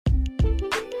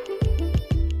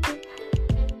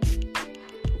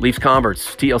Leafs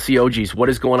converts, TLC OGs, what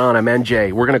is going on? I'm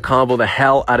NJ. We're going to convo the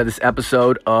hell out of this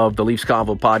episode of the Leafs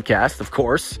Convo podcast, of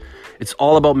course. It's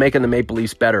all about making the Maple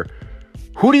Leafs better.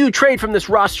 Who do you trade from this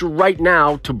roster right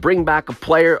now to bring back a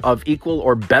player of equal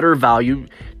or better value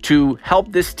to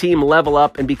help this team level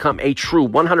up and become a true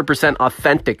 100%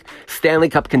 authentic Stanley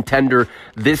Cup contender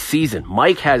this season?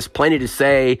 Mike has plenty to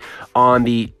say on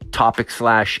the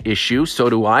topic/issue. So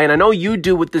do I. And I know you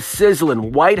do with the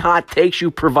sizzling white hot takes you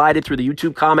provided through the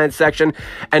YouTube comment section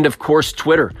and, of course,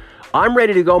 Twitter. I'm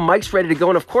ready to go. Mike's ready to go.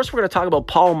 And, of course, we're going to talk about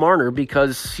Paul Marner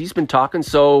because he's been talking.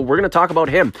 So we're going to talk about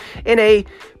him in a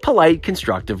polite,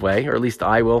 constructive way, or at least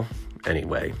I will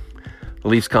anyway. The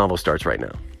Leafs Convo starts right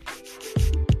now.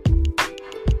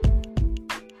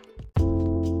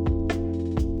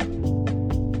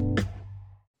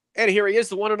 And here he is,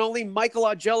 the one and only Michael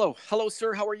Augello. Hello,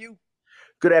 sir. How are you?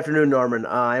 Good afternoon, Norman.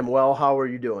 I'm well. How are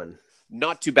you doing?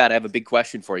 Not too bad. I have a big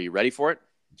question for you. Ready for it?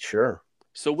 Sure.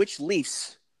 So which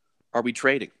Leafs are we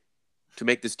trading to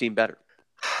make this team better?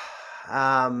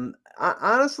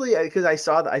 Honestly, because I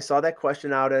saw that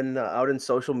question out in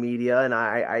social media, and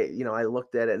I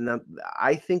looked at it, and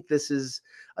I think this is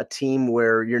a team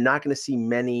where you're not going to see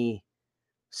many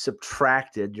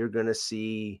subtracted. You're going to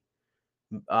see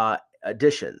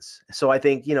additions. So I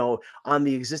think, on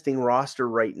the existing roster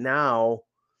right now,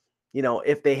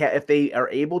 if they are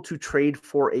able to trade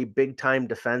for a big time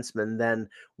defenseman, then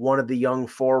one of the young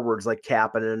forwards like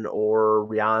Kapanen or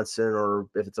Rianson, or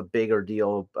if it's a bigger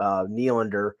deal,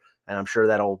 Nylander, and I'm sure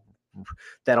that'll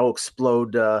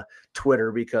explode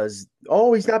Twitter because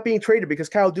he's not being traded because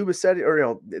Kyle Dubas said it,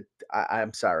 or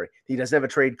I'm sorry, he doesn't have a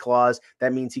trade clause.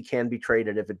 That means he can be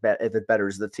traded if it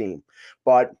betters the team.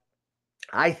 But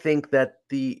I think that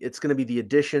it's going to be the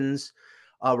additions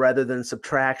rather than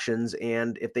subtractions.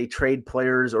 And if they trade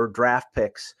players or draft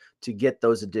picks to get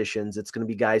those additions, it's going to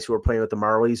be guys who are playing with the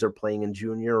Marlies or playing in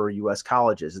junior or U.S.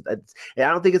 colleges. I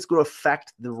don't think it's going to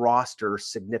affect the roster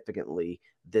significantly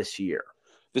this year.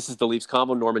 This is the Leafs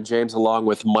Combo. Norman James along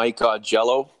with Mike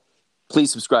Augello.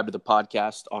 Please subscribe to the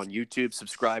podcast on YouTube.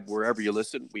 Subscribe wherever you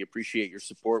listen. We appreciate your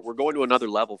support. We're going to another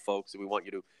level, folks, and we want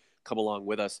you to come along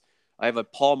with us. I have a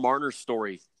Paul Marner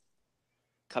story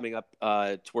coming up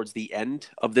towards the end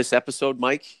of this episode,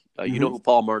 Mike. You know who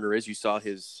Paul Marner is. You saw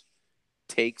his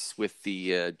takes with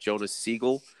the Jonas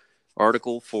Siegel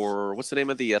article for, what's the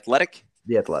name of The Athletic?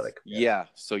 The Athletic. Yeah,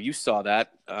 so you saw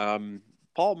that.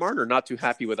 Paul Marner not too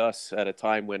happy with us at a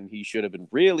time when he should have been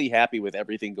really happy with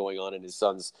everything going on in his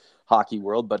son's hockey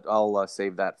world, but I'll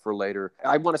save that for later.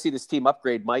 I want to see this team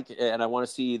upgrade, Mike, and I want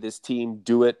to see this team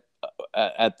do it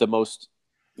at the most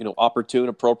opportune,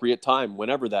 appropriate time,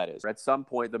 whenever that is. At some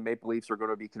point, the Maple Leafs are going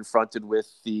to be confronted with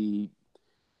the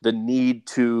need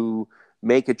to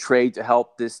make a trade to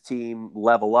help this team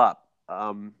level up.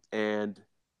 And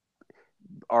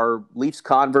our Leafs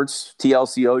converts,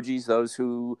 TLC OGs, those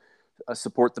who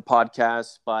support the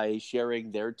podcast by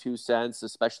sharing their 2 cents,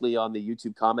 especially on the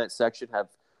YouTube comment section, have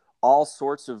all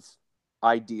sorts of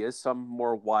ideas, some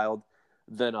more wild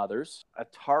than others.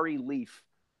 Atari Leaf,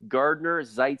 Gardner,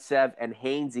 Zaitsev, and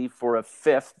Hainsey for a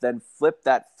 5th, then flip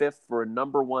that 5th for a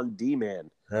number 1 D-man.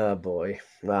 Oh boy!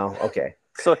 Well, okay.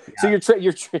 So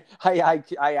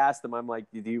I asked them. I'm like,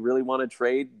 do you really want to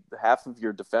trade half of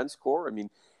your defense core? I mean,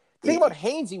 think about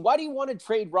Hainsey. Why do you want to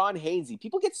trade Ron Hainsey?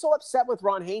 People get so upset with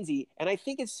Ron Hainsey, and I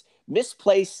think it's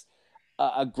misplaced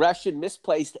aggression,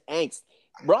 misplaced angst.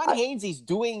 Ron Hainsey's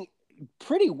doing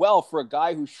pretty well for a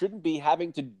guy who shouldn't be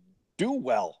having to do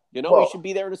well. He should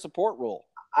be there in a support role.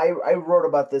 I wrote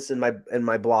about this in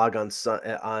my blog on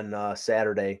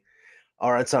Saturday,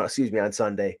 or on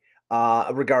Sunday,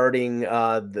 regarding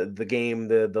the game,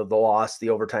 the loss, the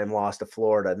overtime loss to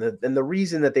Florida, and the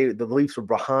reason that the Leafs were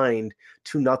behind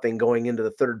 2-0 going into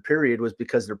the third period was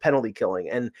because they're penalty killing.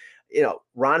 And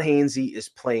Ron Hainsey is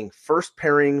playing first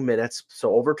pairing minutes,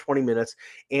 so over 20 minutes,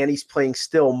 and he's playing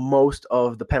still most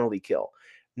of the penalty kill.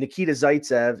 Nikita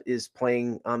Zaitsev is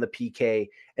playing on the PK.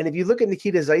 And if you look at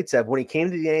Nikita Zaitsev, when he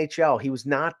came to the NHL, he was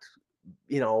not,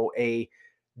 a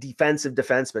defensive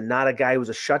defenseman, not a guy who was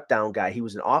a shutdown guy. He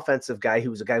was an offensive guy. He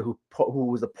was a guy who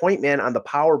was a point man on the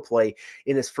power play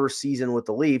in his first season with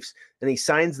the Leafs. Then he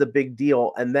signs the big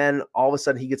deal, and then all of a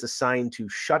sudden he gets assigned to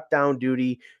shutdown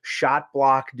duty, shot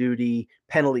block duty,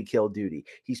 penalty kill duty.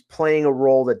 He's playing a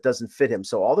role that doesn't fit him.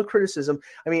 So all the criticism,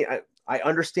 I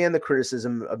understand the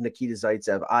criticism of Nikita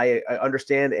Zaitsev. I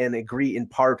understand and agree in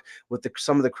part with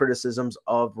some of the criticisms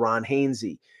of Ron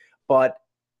Hainsey. But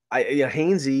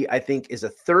Hainsey, I think, is a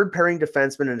third pairing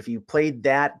defenseman, and if you played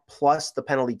that plus the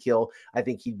penalty kill, I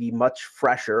think he'd be much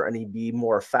fresher and he'd be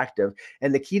more effective.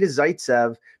 And Nikita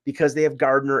Zaitsev, because they have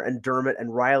Gardner and Dermott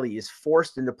and Riley, is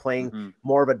forced into playing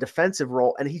more of a defensive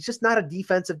role, and he's just not a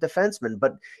defensive defenseman.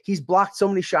 But he's blocked so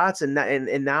many shots, and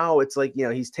now it's like,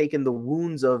 he's taken the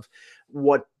wounds of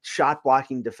what shot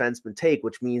blocking defensemen take,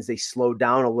 which means they slow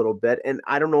down a little bit. And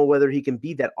I don't know whether he can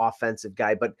be that offensive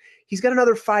guy, but he's got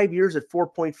another 5 years at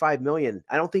 $4.5 million.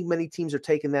 I don't think many teams are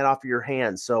taking that off of your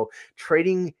hands. So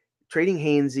trading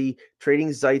Hainsey, trading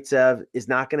Zaitsev is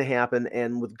not going to happen.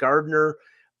 And with Gardner,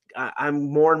 I'm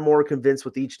more and more convinced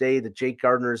with each day that Jake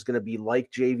Gardner is going to be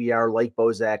like JVR, like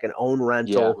Bozak, an own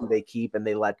rental who they keep and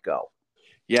they let go.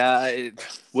 Yeah, it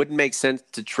wouldn't make sense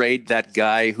to trade that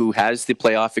guy who has the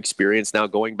playoff experience now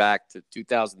going back to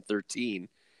 2013.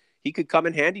 He could come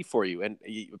in handy for you. And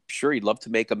sure, he'd love to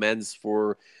make amends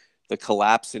for the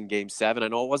collapse in Game 7. I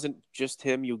know it wasn't just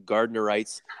him, you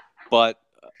Gardnerites, but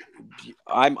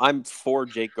I'm for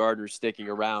Jake Gardner sticking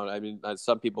around. I mean,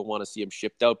 some people want to see him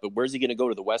shipped out, but where's he going to go,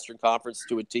 to the Western Conference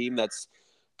to a team that's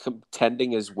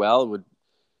contending as well?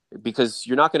 Because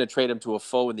you're not going to trade him to a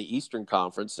foe in the Eastern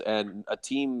Conference, and a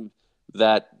team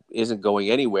that isn't going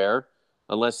anywhere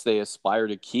unless they aspire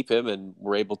to keep him and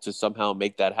we're able to somehow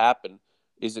make that happen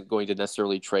isn't going to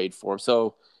necessarily trade for him.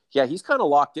 So, yeah, he's kind of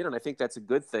locked in, and I think that's a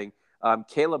good thing.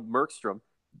 Caleb Merkstrom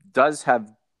does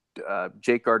have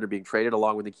Jake Gardner being traded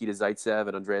along with Nikita Zaitsev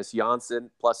and Andreas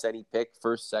Janssen, plus any pick,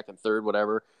 first, second, third,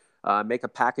 whatever. Make a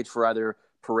package for either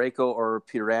Parayko or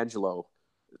Pietrangelo.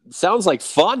 Sounds like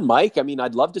fun, Mike. I mean,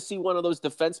 I'd love to see one of those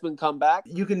defensemen come back.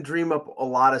 You can dream up a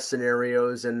lot of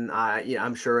scenarios, and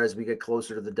I'm sure as we get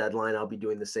closer to the deadline, I'll be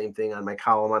doing the same thing on my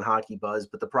column on Hockey Buzz.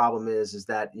 But the problem is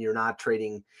that you're not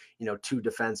trading, two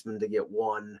defensemen to get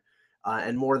one.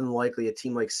 And more than likely, a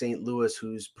team like St. Louis,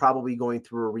 who's probably going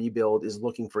through a rebuild, is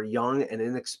looking for young and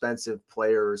inexpensive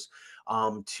players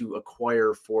to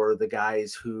acquire for the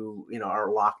guys who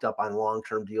are locked up on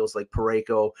long-term deals like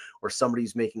Parayko, or somebody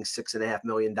who's making $6.5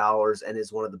 million and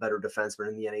is one of the better defensemen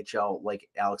in the NHL, like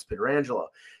Alex Pietrangelo.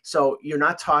 So you're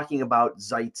not talking about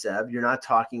Zaitsev. You're not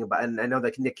talking about, and I know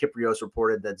that Nick Kypreos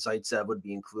reported that Zaitsev would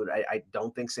be included. I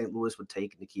don't think St. Louis would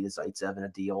take Nikita Zaitsev in a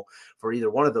deal for either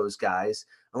one of those guys,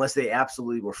 unless they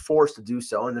absolutely were forced to do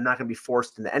so, and they're not going to be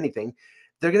forced into anything.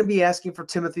 They're going to be asking for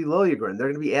Timothy Liljegren. They're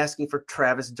going to be asking for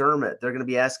Travis Dermott. They're going to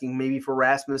be asking maybe for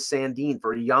Rasmus Sandin,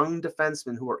 for young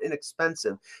defensemen who are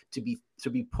inexpensive to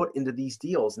be put into these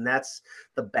deals. And that's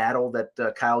the battle that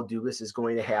Kyle Dubas is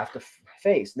going to have to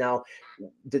face. Now,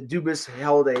 Dubas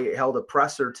held a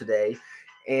presser today,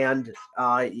 and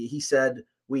he said,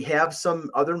 we have some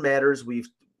other matters we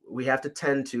have to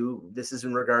tend to. This is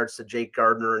in regards to Jake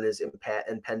Gardner and his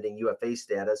impending UFA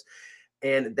status.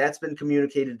 And that's been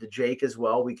communicated to Jake as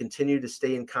well. We continue to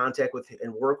stay in contact with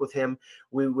and work with him.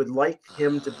 We would like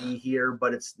him to be here,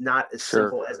 but it's not as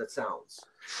simple as it sounds.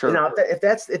 Sure. Now, if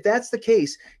that's the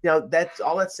case, that's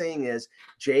all that's saying is,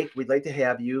 Jake, we'd like to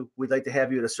have you. We'd like to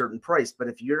have you at a certain price. But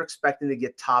if you're expecting to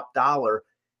get top dollar,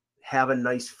 have a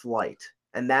nice flight.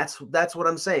 And that's what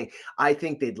I'm saying. I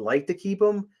think they'd like to keep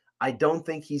him. I don't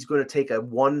think he's going to take a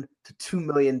 $1 to $2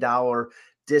 million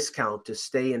discount to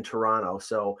stay in Toronto.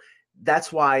 So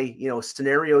that's why,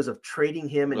 scenarios of trading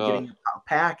him and getting a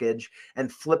package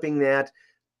and flipping that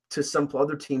to some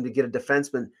other team to get a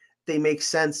defenseman, they make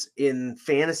sense in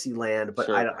fantasy land, but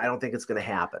I don't think it's going to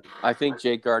happen. I think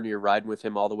Jake Gardner, you're riding with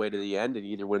him all the way to the end, and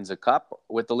he either wins a cup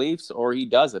with the Leafs or he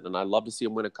doesn't. And I'd love to see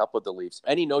him win a cup with the Leafs.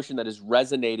 Any notion that is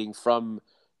resonating from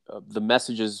the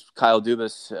messages Kyle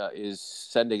Dubas is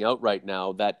sending out right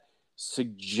now that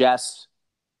suggests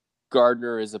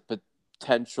Gardner is a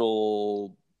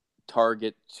potential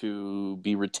target to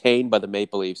be retained by the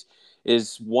Maple Leafs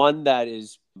is one that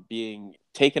is being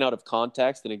taken out of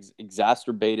context and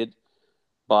exacerbated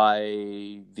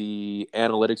by the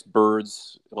analytics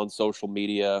birds on social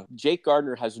media. Jake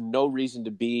Gardner has no reason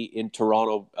to be in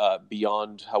Toronto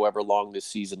beyond however long this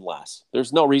season lasts.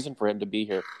 There's no reason for him to be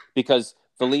here because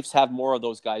the Leafs have more of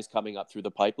those guys coming up through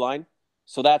the pipeline.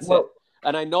 So that's it.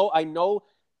 And I know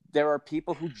there are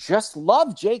people who just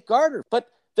love Jake Gardner, but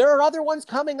there are other ones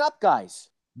coming up, guys.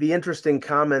 The interesting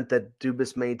comment that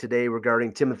Dubas made today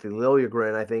regarding Timothy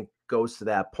Liljegren, I think, goes to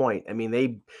that point. I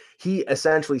mean, he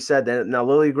essentially said that now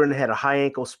Liljegren had a high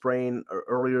ankle sprain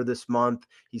earlier this month.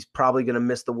 He's probably going to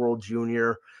miss the World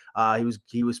Junior.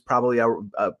 He was probably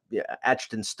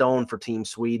etched in stone for Team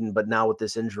Sweden, but now with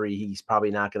this injury, he's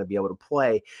probably not going to be able to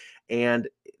play. And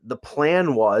the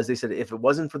plan was, they said if it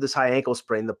wasn't for this high ankle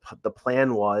sprain, the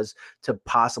plan was to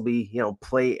possibly,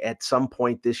 play at some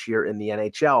point this year in the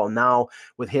NHL. Now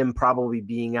with him probably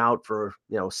being out for,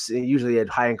 usually a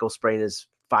high ankle sprain is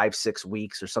 5-6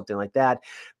 weeks or something like that,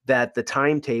 that the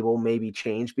timetable may be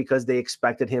changed because they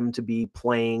expected him to be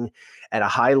playing at a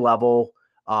high level,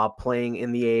 playing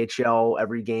in the AHL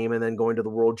every game, and then going to the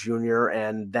World Junior,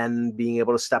 and then being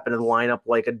able to step into the lineup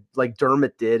like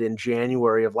Dermott did in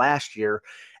January of last year.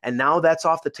 And now that's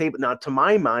off the table. Now, to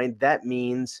my mind, that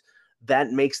means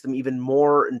that makes them even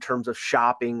more in terms of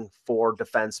shopping for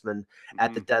defensemen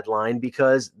at the deadline,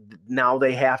 because now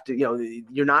they have to,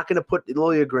 you're not going to put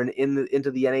Liljegren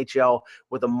into the NHL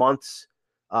with a month's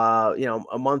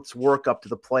work up to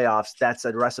the playoffs. That's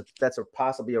a recipe. That's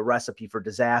possibly a recipe for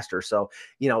disaster. So,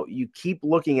 you keep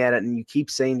looking at it and you keep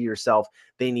saying to yourself,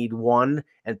 they need one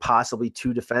and possibly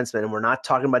two defensemen. And we're not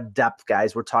talking about depth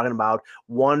guys. We're talking about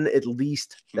one at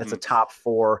least that's a top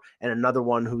four, and another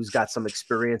one who's got some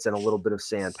experience and a little bit of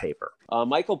sandpaper.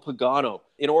 Michael Pagano,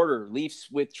 in order, Leafs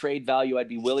with trade value, I'd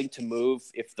be willing to move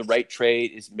if the right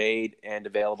trade is made and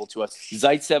available to us.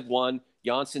 Zaitsev 1,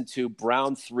 Janssen 2,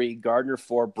 Brown 3, Gardner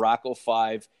 4, Bracco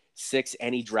 5, 6,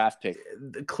 any draft pick.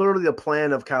 Clearly the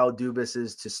plan of Kyle Dubas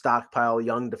is to stockpile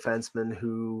young defensemen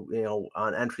who,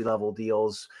 on entry-level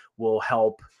deals will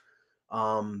help,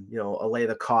 allay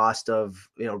the cost of,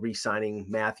 re-signing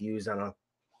Matthews on a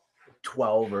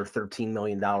 $12 or $13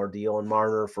 million deal, and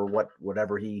Marner for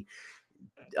whatever he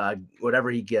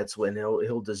gets, when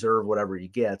he'll deserve whatever he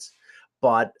gets.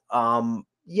 But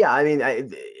yeah, I mean,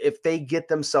 if they get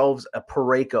themselves a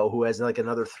Parayko who has like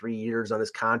another 3 years on his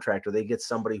contract, or they get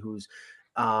somebody who's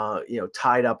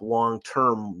tied up long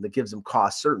term that gives them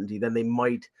cost certainty, then they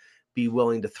might be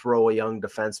willing to throw a young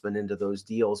defenseman into those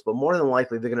deals. But more than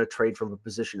likely, they're going to trade from a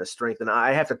position of strength. And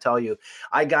I have to tell you,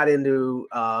 I got into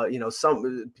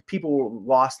some people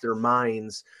lost their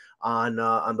minds on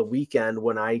the weekend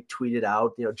when I tweeted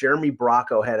out, Jeremy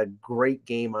Bracco had a great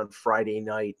game on Friday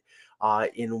night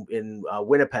in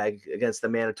Winnipeg against the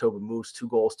Manitoba Moose, 2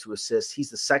 goals, 2 assists. He's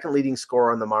the second leading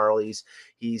scorer on the Marlies.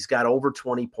 He's got over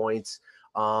 20 points.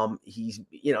 He's,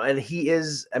 and he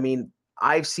is, I mean,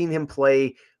 I've seen him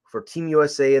play for Team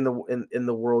USA in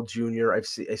the World Junior. I've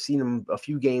seen him a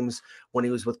few games when he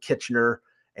was with Kitchener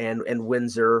and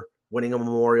Windsor, winning a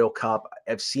Memorial Cup.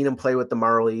 I've seen him play with the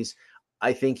Marlies.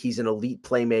 I think he's an elite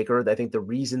playmaker. I think the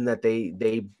reason that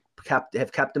they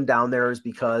have kept him down there is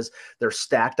because they're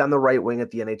stacked on the right wing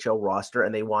at the NHL roster,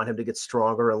 and they want him to get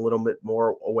stronger and a little bit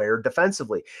more aware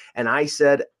defensively. And I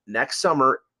said next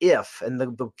summer, if, and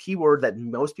the key word that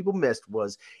most people missed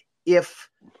was if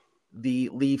the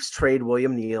Leafs trade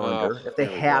William Nylander, if they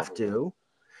have to,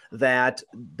 that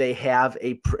they have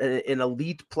an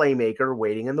elite playmaker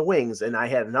waiting in the wings. And I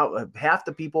had half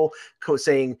the people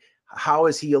saying, how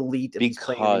is he elite if he's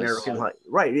playing in the American League?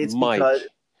 Right. It's Mike, because.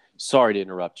 Sorry to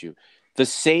interrupt you. The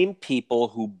same people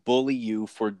who bully you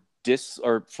for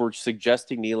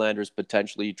suggesting Nylander's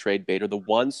potentially trade bait are the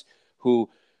ones who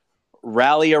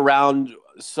rally around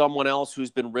someone else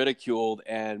who's been ridiculed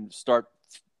and start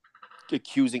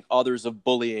accusing others of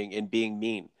bullying and being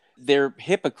mean. They're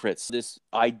hypocrites. This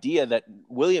idea that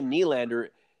William Nylander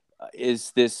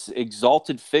is this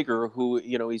exalted figure who,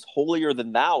 he's holier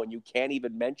than thou, and you can't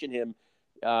even mention him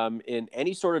in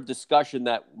any sort of discussion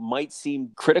that might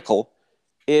seem critical,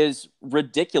 is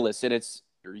ridiculous. And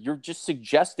you're just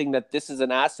suggesting that this is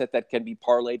an asset that can be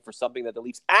parlayed for something that the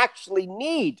Leafs actually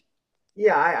need.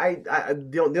 Yeah,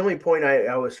 the only point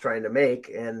I was trying to make,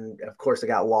 and of course I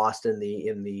got lost in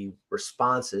the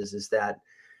responses, is that,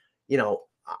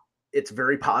 it's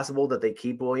very possible that they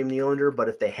keep William Nylander, but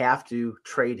if they have to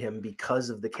trade him because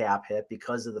of the cap hit,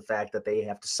 because of the fact that they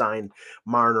have to sign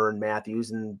Marner and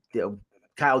Matthews, and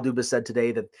Kyle Dubas said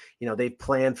today that, they've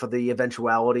planned for the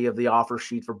eventuality of the offer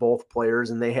sheet for both players,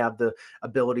 and they have the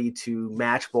ability to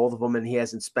match both of them, and he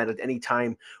hasn't spent any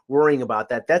time worrying about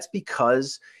that. That's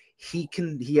because he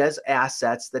has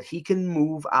assets that he can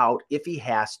move out if he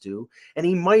has to, and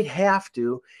he might have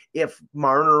to if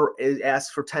Marner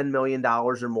asks for $10 million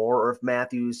or more, or if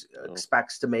Matthews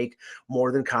expects to make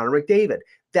more than Connor McDavid.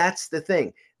 That's the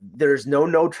thing. There's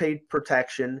no trade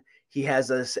protection. He has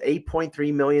a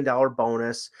 $8.3 million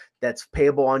bonus that's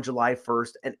payable on July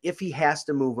 1st. And if he has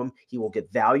to move him, he will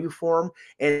get value for him.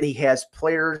 And he has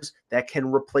players that can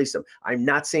replace him. I'm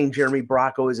not saying Jeremy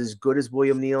Bracco is as good as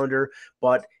William Nylander,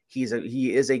 but he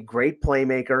is a great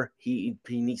playmaker. He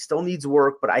still needs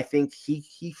work, but I think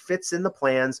he fits in the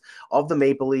plans of the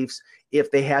Maple Leafs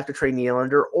if they have to trade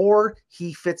Nylander, or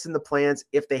he fits in the plans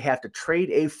if they have to trade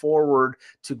a forward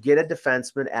to get a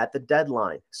defenseman at the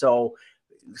deadline. So,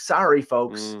 sorry,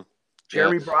 folks. Yeah.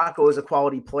 Jeremy Bracco is a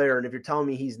quality player, and if you're telling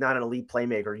me he's not an elite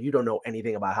playmaker, you don't know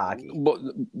anything about hockey.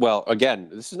 Well, again,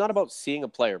 this is not about seeing a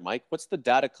player, Mike. What's the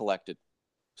data collected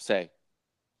say?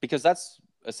 Because that's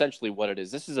essentially what it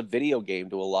is. This is a video game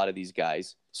to a lot of these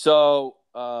guys. So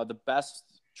the best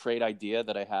trade idea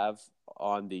that I have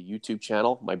on the YouTube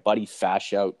channel, my buddy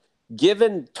Fash Out,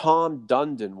 given Tom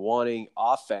Dundon wanting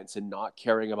offense and not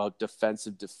caring about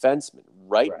defensive defensemen,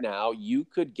 right now you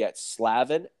could get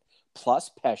Slavin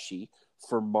plus Pesci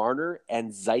for Marner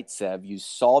and Zaitsev. You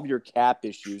solve your cap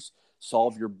issues,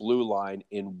 solve your blue line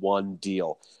in one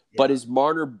deal. Yeah. But is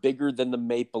Marner bigger than the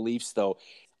Maple Leafs, though?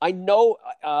 I know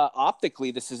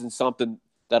optically this isn't something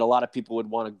that a lot of people would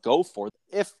want to go for.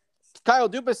 If Kyle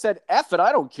Dubas said, F it,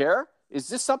 I don't care, is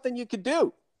this something you could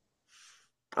do?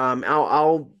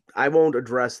 I won't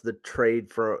address the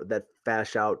trade for that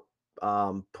Fash Out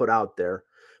put out there,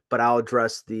 but I'll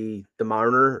address the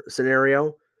Marner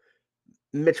scenario.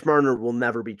 Mitch Marner will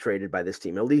never be traded by this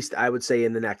team. At least I would say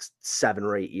in the next 7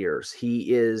 or 8 years.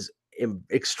 He is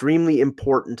extremely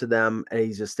important to them, and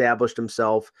he's established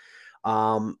himself.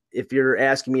 If you're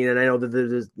asking me, and I know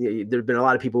that there've been a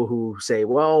lot of people who say,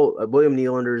 well, William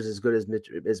Nylander is as good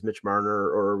as Mitch Marner,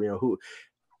 or who.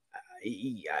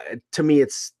 To me,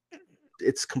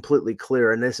 it's completely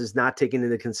clear, and this is not taking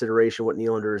into consideration what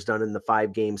Nylander has done in the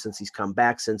 5 games since he's come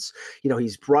back. Since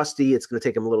he's rusty, it's going to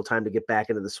take him a little time to get back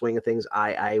into the swing of things.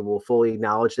 I will fully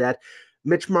acknowledge that.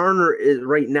 Mitch Marner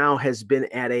right now has been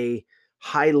at a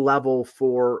high level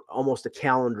for almost a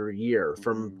calendar year.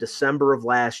 From December of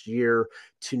last year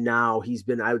to now, he's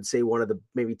been, I would say, one of the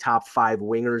maybe top 5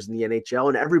 wingers in the NHL,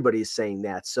 and everybody's saying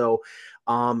that. So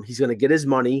he's going to get his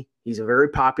money. He's a very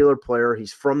popular player.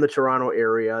 He's from the Toronto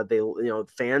area. They,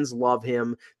 fans love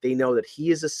him. They know that he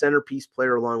is a centerpiece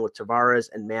player along with Tavares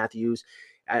and Matthews.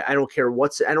 I don't care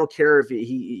I don't care if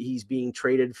he's being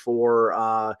traded for,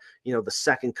 the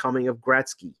second coming of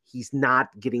Gretzky. He's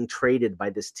not getting traded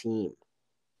by this team.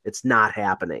 It's not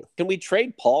happening. Can we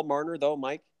trade Paul Marner, though,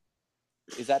 Mike?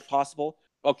 Is that possible?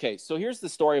 Okay, so here's the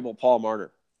story about Paul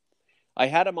Marner. I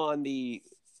had him on the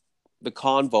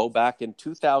convo back in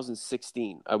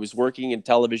 2016. I was working in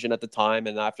television at the time,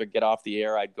 and after I get off the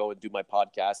air, I'd go and do my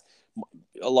podcast.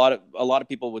 A lot of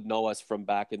people would know us from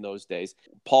back in those days.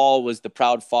 Paul was the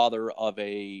proud father of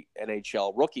a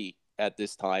NHL rookie at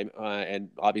this time, and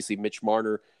obviously Mitch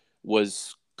Marner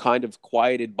was kind of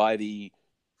quieted by the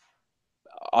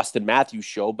Austin Matthews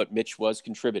show, but Mitch was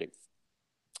contributing.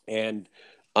 And,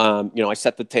 I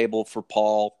set the table for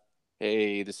Paul.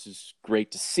 Hey, this is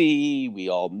great to see. We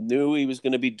all knew he was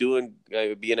going to be be an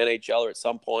NHLer at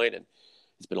some point, and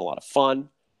it's been a lot of fun.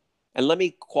 And let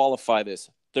me qualify this.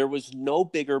 There was no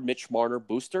bigger Mitch Marner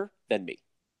booster than me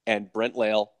and Brent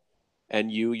Lail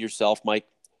and you yourself, Mike.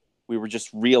 We were just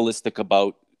realistic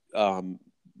about,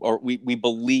 or we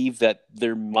believe that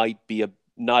there might be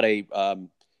not a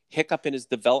hiccup in his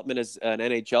development as an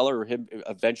NHLer or him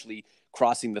eventually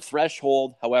crossing the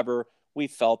threshold. However, we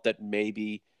felt that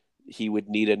maybe he would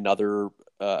need another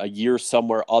a year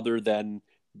somewhere other than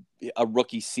a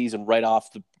rookie season right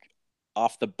off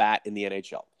the bat in the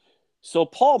NHL. So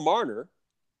Paul Marner,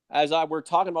 as we're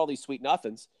talking about all these sweet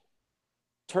nothings,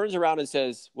 turns around and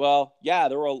says, well, yeah,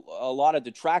 there were a lot of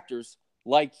detractors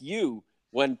like you.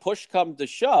 When push comes to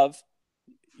shove,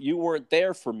 you weren't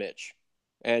there for Mitch,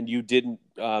 and you didn't.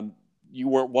 You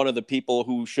weren't one of the people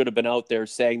who should have been out there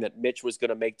saying that Mitch was going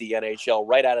to make the NHL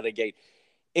right out of the gate.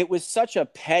 It was such a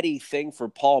petty thing for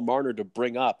Paul Marner to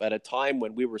bring up at a time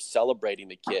when we were celebrating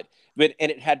the kid. And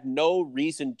it had no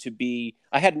reason to be,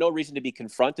 I had no reason to be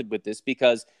confronted with this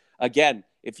because, again,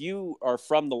 if you are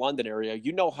from the London area,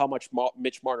 you know how much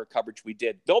Mitch Marner coverage we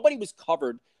did. Nobody was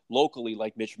covered locally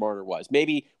like Mitch Marner was.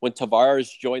 Maybe when Tavares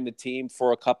joined the team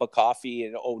for a cup of coffee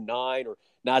in 2009, or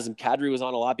Nazem Kadri was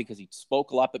on a lot because he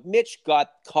spoke a lot, but Mitch got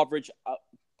coverage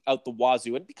out the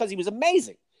wazoo, and because he was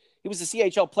amazing. He was the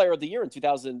CHL Player of the Year in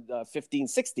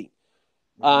 2015-16.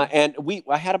 And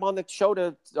I had him on the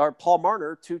show Paul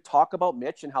Marner to talk about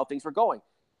Mitch and how things were going.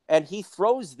 And he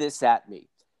throws this at me,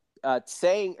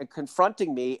 saying and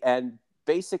confronting me and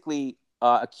basically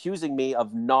accusing me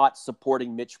of not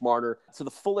supporting Mitch Marner to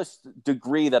the fullest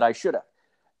degree that I should have.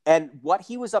 And what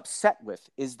he was upset with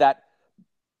is that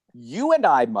you and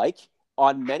I, Mike,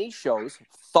 on many shows,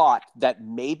 thought that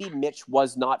maybe Mitch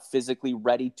was not physically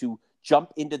ready to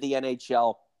jump into the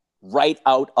NHL right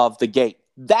out of the gate.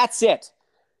 That's it.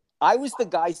 I was the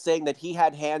guy saying that he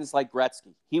had hands like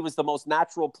Gretzky. He was the most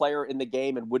natural player in the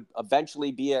game and would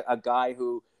eventually be a guy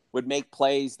who would make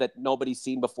plays that nobody's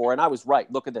seen before. And I was right.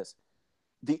 Look at this.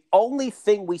 The only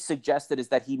thing we suggested is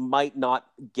that he might not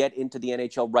get into the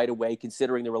NHL right away,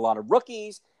 considering there were a lot of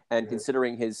rookies and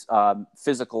considering his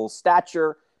physical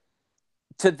stature.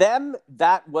 To them,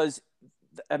 that was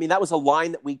a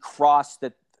line that we crossed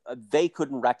that they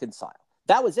couldn't reconcile.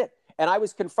 That was it. And I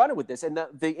was confronted with this, and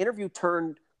the interview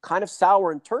turned kind of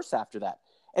sour and terse after that.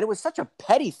 And it was such a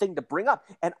petty thing to bring up.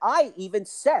 And I even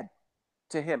said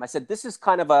to him, I said, this is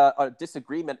kind of a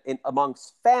disagreement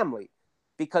amongst family,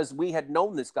 because we had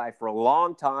known this guy for a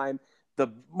long time.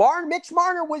 Mitch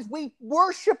Marner we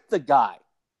worshiped the guy,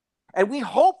 and we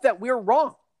hope that we're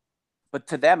wrong. But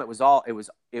to them, that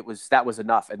was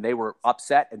enough, and they were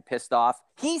upset and pissed off.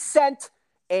 He sent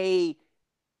a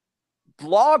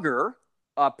blogger,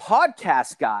 a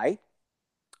podcast guy,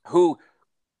 who,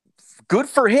 good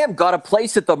for him, got a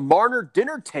place at the Marner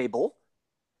dinner table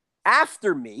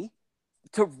after me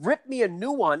to rip me a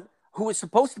new one, who was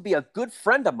supposed to be a good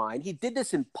friend of mine. He did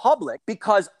this in public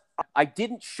because I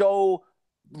didn't show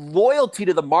loyalty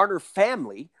to the Marner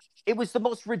family. It was the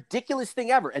most ridiculous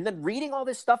thing ever. And then reading all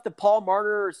this stuff that Paul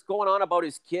Marner is going on about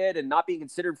his kid and not being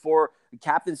considered for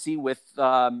captaincy with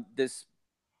this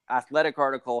Athletic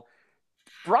article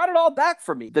brought it all back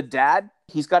for me. The dad,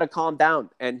 he's got to calm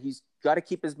down, and he's got to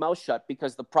keep his mouth shut,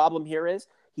 because the problem here is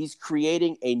he's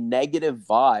creating a negative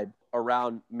vibe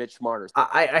around Mitch Marner.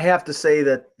 I have to say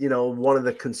that, one of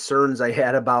the concerns I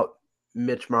had about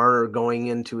Mitch Marner going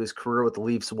into his career with the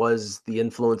Leafs was the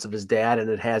influence of his dad, and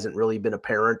it hasn't really been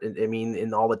apparent. I mean,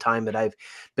 in all the time that I've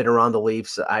been around the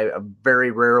Leafs, I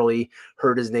very rarely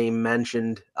heard his name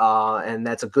mentioned, and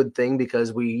that's a good thing,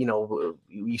 because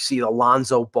you see the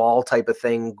Lonzo Ball type of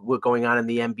thing going on in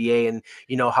the NBA, and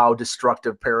you know how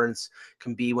destructive parents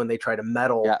can be when they try to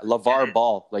meddle. Yeah, LeVar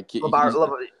Ball,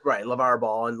 LeVar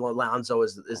Ball, and Lonzo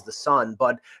is the son.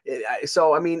 But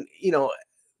so I mean,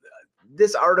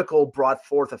 this article brought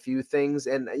forth a few things,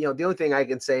 and the only thing I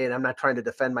can say, and I'm not trying to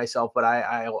defend myself, but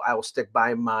I will stick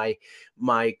by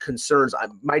my concerns.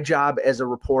 My job as a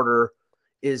reporter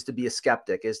is to be a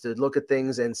skeptic, is to look at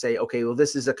things and say, okay, well,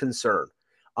 this is a concern.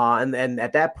 And then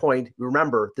at that point,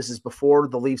 remember, this is before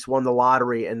the Leafs won the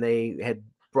lottery, and they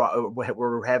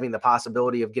were having the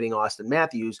possibility of getting Austin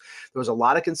Matthews. There was a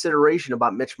lot of consideration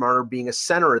about Mitch Marner being a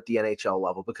center at the NHL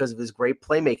level because of his great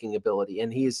playmaking ability.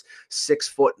 And he's 6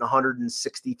 foot and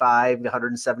 165,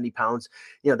 170 pounds.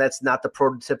 That's not the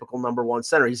prototypical number one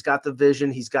center. He's got the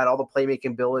vision. He's got all the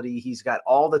playmaking ability. He's got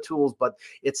all the tools, but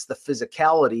it's the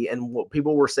physicality. And what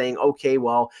people were saying, okay,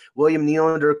 well, William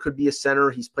Nylander could be a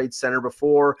center. He's played center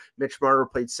before. Mitch Marner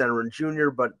played center in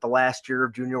junior, but the last year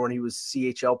of junior, when he was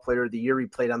CHL Player of the Year, he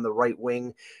played on the right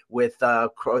wing with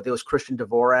there was Christian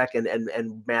Dvorak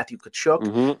and Matthew Tkachuk.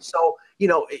 Mm-hmm. So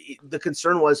the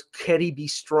concern was, could he be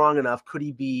strong enough? Could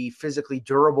he be physically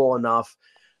durable enough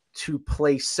to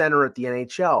play center at the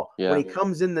NHL? Yeah. When he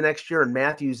comes in the next year and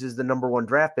Matthews is the number one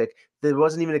draft pick, there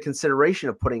wasn't even a consideration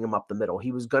of putting him up the middle.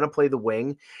 He was going to play the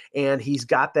wing, and he's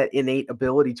got that innate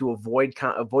ability to avoid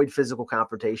physical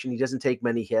confrontation. He doesn't take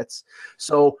many hits.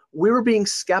 So we were being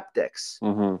skeptics.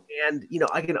 Mm-hmm. And,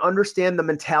 I can understand the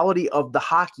mentality of the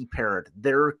hockey parent.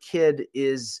 Their kid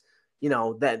is,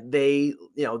 that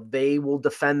they will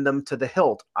defend them to the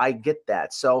hilt. I get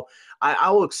that. So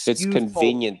I'll excuse. It's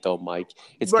convenient though, Mike.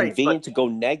 It's convenient to go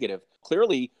negative.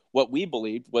 Clearly what we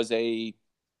believed was a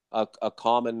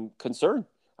common concern.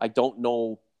 I don't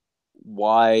know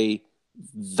why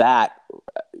that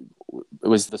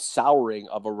was the souring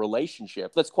of a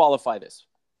relationship. Let's qualify this.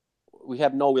 We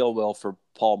have no ill will for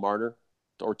Paul Marner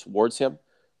or towards him.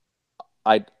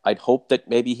 I'd hope that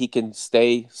maybe he can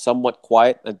stay somewhat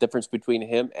quiet. The difference between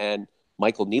him and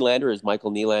Michael Nylander is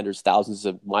Michael Nylander's thousands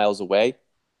of miles away.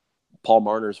 Paul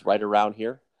Marner's right around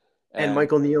here. And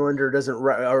Michael Nylander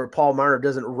or Paul Marner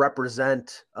doesn't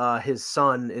represent his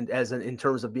son in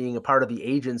terms of being a part of the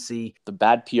agency. The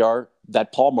bad PR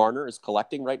that Paul Marner is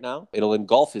collecting right now, it'll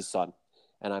engulf his son.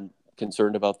 And I'm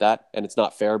concerned about that. And it's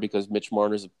not fair, because Mitch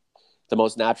Marner's the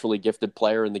most naturally gifted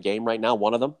player in the game right now.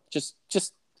 One of them, just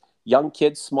young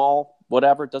kid, small,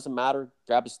 whatever. It doesn't matter.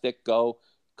 Grab a stick, go,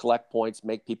 collect points,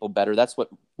 make people better. That's what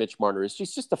Mitch Marner is.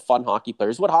 He's just a fun hockey player.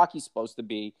 It's what hockey's supposed to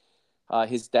be.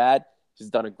 His dad has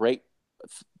done a great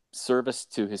service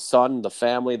to his son, the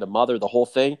family, the mother, the whole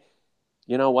thing.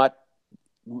 You know what?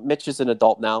 Mitch is an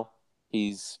adult now.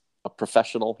 He's a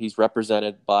professional. He's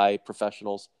represented by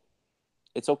professionals.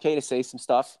 It's okay to say some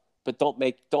stuff, but don't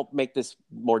make this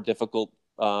more difficult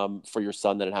for your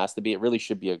son than it has to be. It really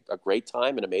should be a great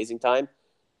time, an amazing time.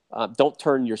 Don't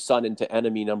turn your son into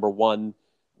enemy number one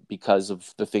because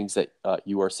of the things that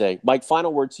you are saying. Mike,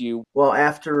 final word to you. Well,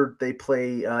 after they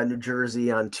play New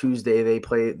Jersey on Tuesday,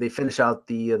 they finish out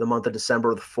the month of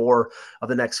December with 4 of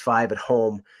the next 5 at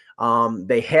home.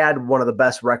 They had one of the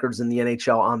best records in the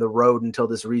NHL on the road until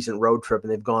this recent road trip,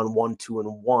 and they've gone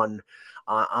 1-2-1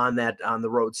 on the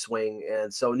road swing.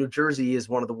 And so New Jersey is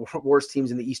one of the worst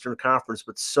teams in the Eastern Conference,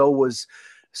 but so was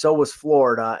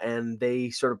Florida, and they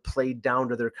sort of played down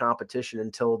to their competition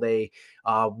until they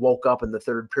woke up in the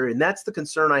third period. And that's the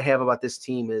concern I have about this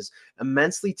team, is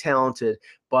immensely talented,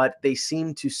 but they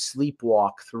seem to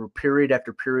sleepwalk through period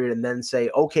after period and then say,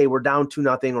 okay, we're down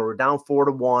 2-0 or we're down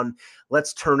 4-1.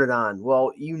 Let's turn it on.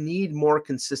 Well, you need more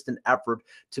consistent effort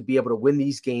to be able to win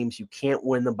these games. You can't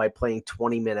win them by playing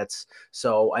 20 minutes.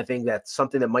 So I think that's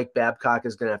something that Mike Babcock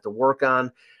is going to have to work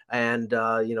on. And,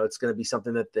 it's going to be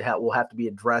something that will have to be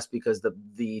addressed, because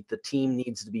the team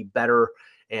needs to be better.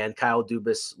 And Kyle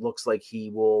Dubas looks like he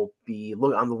will be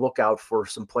on the lookout for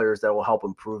some players that will help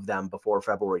improve them before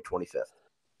February 25th.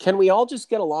 Can we all just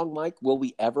get along, Mike? Will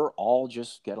we ever all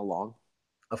just get along?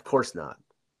 Of course not.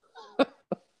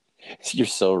 You're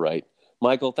so right.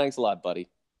 Michael, thanks a lot, buddy.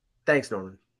 Thanks,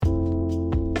 Norman.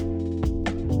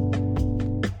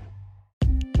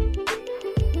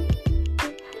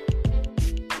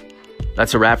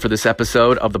 That's a wrap for this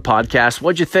episode of the podcast.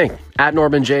 What'd you think? At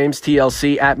Norman James,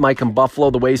 TLC, at Mike and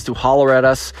Buffalo, the ways to holler at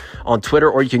us on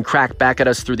Twitter, or you can crack back at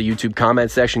us through the YouTube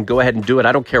comment section. Go ahead and do it.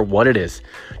 I don't care what it is.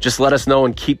 Just let us know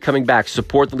and keep coming back.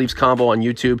 Support the Leafs Convo on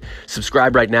YouTube.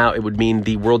 Subscribe right now. It would mean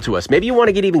the world to us. Maybe you want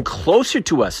to get even closer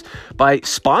to us by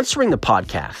sponsoring the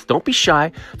podcast. Don't be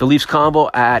shy. The Leafs Convo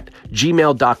at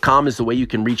gmail.com is the way you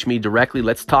can reach me directly.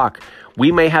 Let's talk.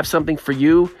 We may have something for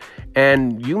you,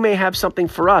 and you may have something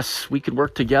for us. We could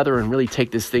work together and really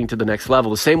take this thing to the next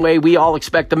level. The same way we all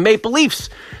expect the Maple Leafs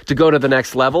to go to the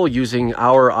next level, using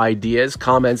our ideas,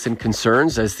 comments, and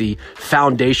concerns as the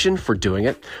foundation for doing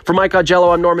it. For Mike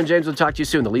Augello, I'm Norman James. We'll talk to you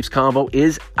soon. The Leafs Convo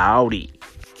is outie.